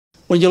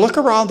When you look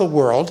around the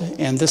world,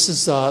 and this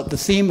is the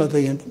theme of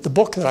the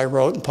book that I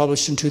wrote and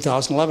published in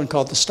 2011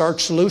 called The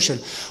Starch Solution,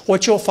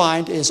 what you'll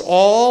find is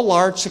all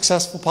large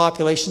successful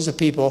populations of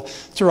people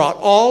throughout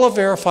all of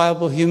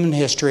verifiable human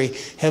history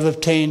have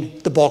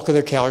obtained the bulk of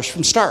their calories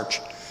from starch.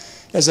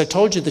 As I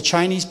told you, the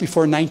Chinese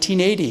before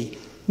 1980,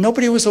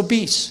 nobody was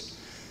obese.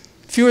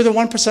 Fewer than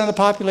 1% of the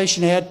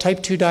population had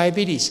type 2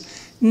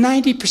 diabetes.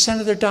 90%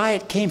 of their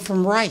diet came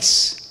from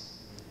rice.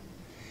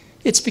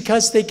 It's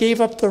because they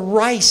gave up the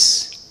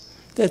rice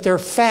that they're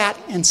fat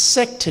and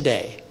sick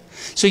today.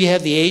 So you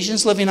have the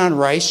Asians living on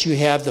rice, you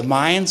have the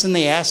Mayans and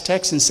the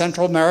Aztecs in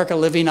Central America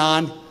living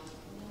on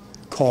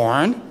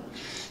corn,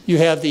 you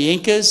have the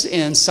Incas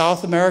in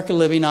South America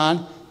living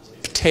on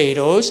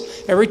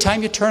potatoes. Every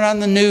time you turn on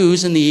the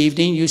news in the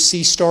evening, you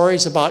see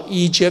stories about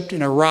Egypt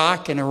and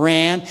Iraq and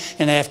Iran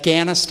and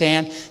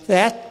Afghanistan.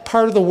 That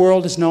part of the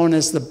world is known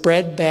as the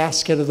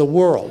breadbasket of the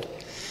world.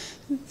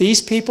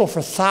 These people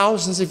for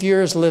thousands of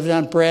years lived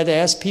on bread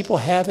as people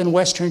have in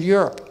Western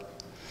Europe.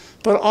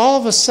 But all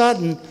of a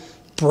sudden,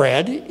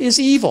 bread is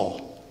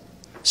evil.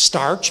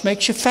 Starch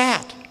makes you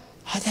fat.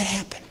 How'd that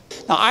happen?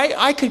 Now,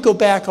 I could go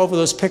back over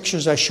those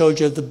pictures I showed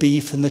you of the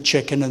beef and the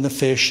chicken and the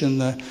fish and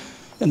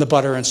the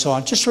butter and so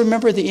on. Just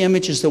remember the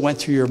images that went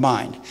through your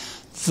mind.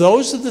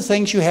 Those are the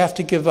things you have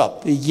to give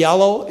up. The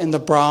yellow and the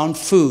brown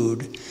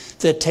food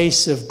that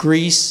tastes of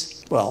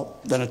grease, well,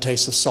 then it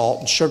tastes of salt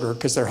and sugar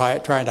because they're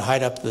trying to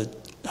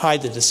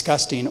hide the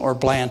disgusting or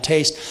bland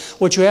taste.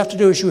 What you have to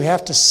do is you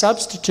have to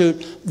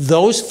substitute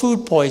those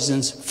food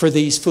poisons for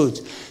these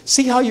foods.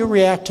 See how you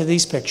react to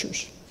these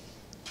pictures.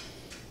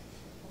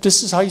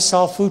 This is how you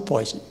solve food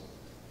poisoning.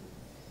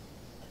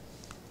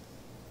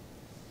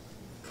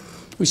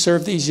 We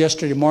served these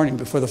yesterday morning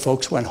before the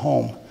folks went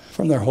home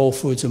from their Whole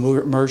Foods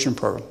immersion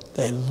program.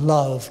 They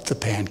loved the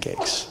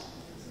pancakes.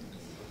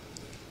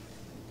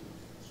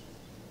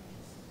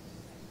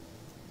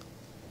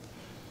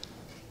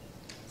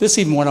 This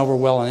even went over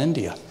well in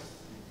India.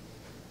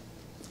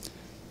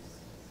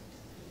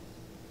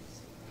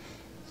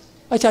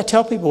 I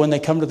tell people when they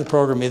come to the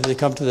program, either they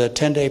come to the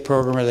 10-day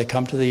program or they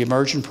come to the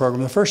immersion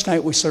program, the first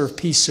night we serve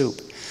pea soup,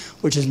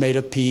 which is made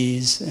of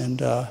peas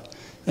and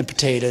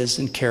potatoes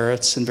and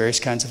carrots and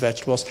various kinds of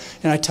vegetables.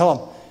 And I tell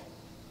them,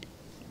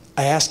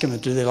 I ask them,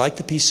 do they like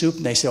the pea soup?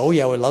 And they say, oh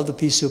yeah, we love the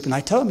pea soup. And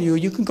I tell them,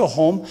 you can go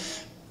home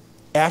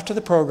after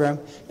the program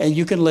and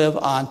you can live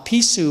on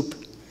pea soup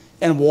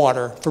and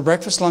water for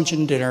breakfast, lunch,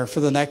 and dinner for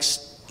the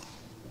next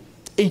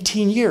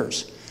 18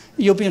 years.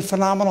 You'll be in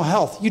phenomenal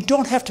health. You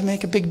don't have to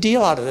make a big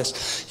deal out of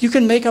this. You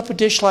can make up a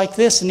dish like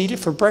this and eat it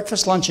for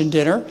breakfast, lunch, and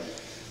dinner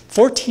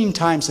 14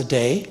 times a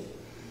day,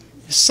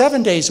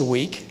 7 days a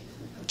week.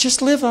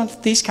 Just live on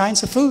these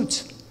kinds of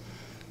foods.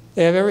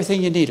 They have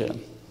everything you need in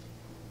them.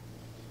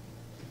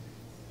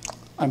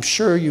 I'm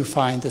sure you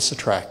find this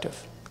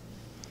attractive.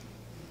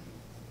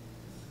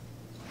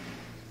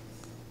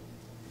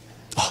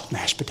 Oh,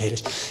 mashed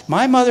potatoes.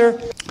 My mother,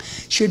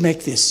 she would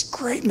make this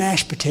great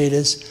mashed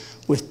potatoes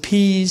with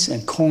peas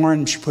and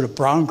corn. She put a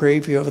brown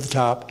gravy over the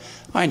top.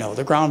 I know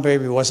the brown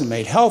gravy wasn't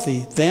made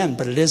healthy then,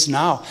 but it is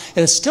now.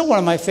 And it's still one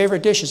of my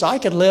favorite dishes. I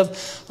could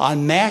live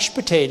on mashed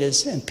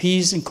potatoes and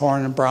peas and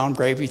corn and brown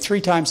gravy 3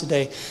 times a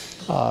day.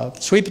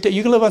 Sweet potato.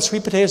 You can live on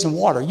sweet potatoes and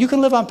water. You can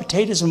live on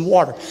potatoes and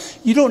water.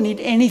 You don't need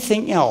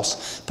anything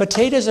else.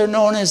 Potatoes are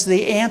known as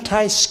the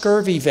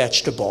anti-scurvy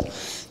vegetable.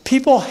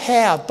 People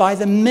have, by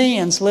the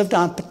millions, lived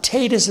on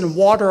potatoes and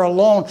water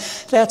alone.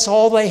 That's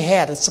all they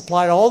had. It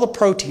supplied all the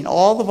protein,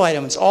 all the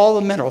vitamins, all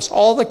the minerals,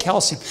 all the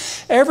calcium.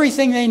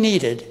 Everything they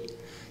needed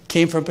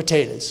came from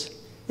potatoes.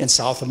 In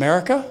South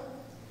America,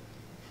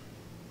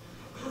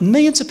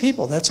 millions of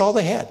people, that's all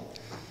they had.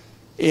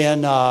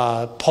 In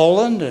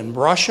Poland and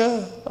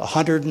Russia,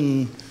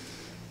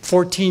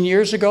 114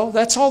 years ago,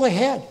 that's all they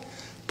had.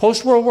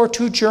 Post-World War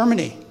II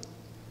Germany,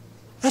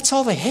 that's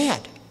all they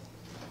had.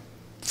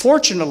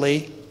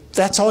 Fortunately,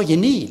 that's all you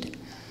need.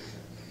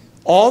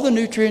 All the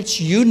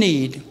nutrients you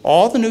need,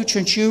 all the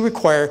nutrients you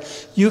require,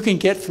 you can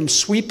get from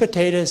sweet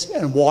potatoes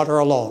and water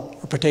alone,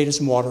 or potatoes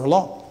and water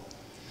alone.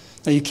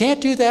 Now, you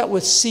can't do that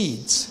with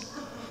seeds.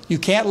 You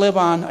can't live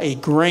on a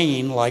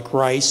grain like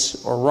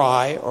rice or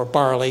rye or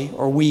barley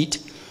or wheat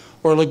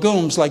or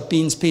legumes like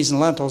beans, peas, and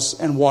lentils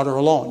and water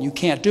alone. You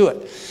can't do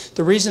it.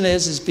 The reason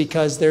is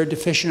because they're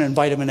deficient in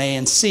vitamin A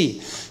and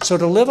C. So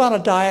to live on a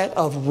diet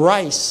of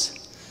rice,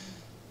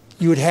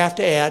 you would have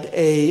to add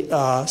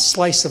a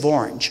slice of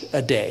orange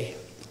a day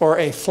or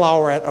a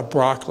flowerette of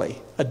broccoli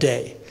a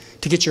day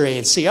to get your A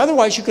and C.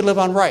 Otherwise, you could live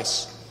on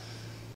rice.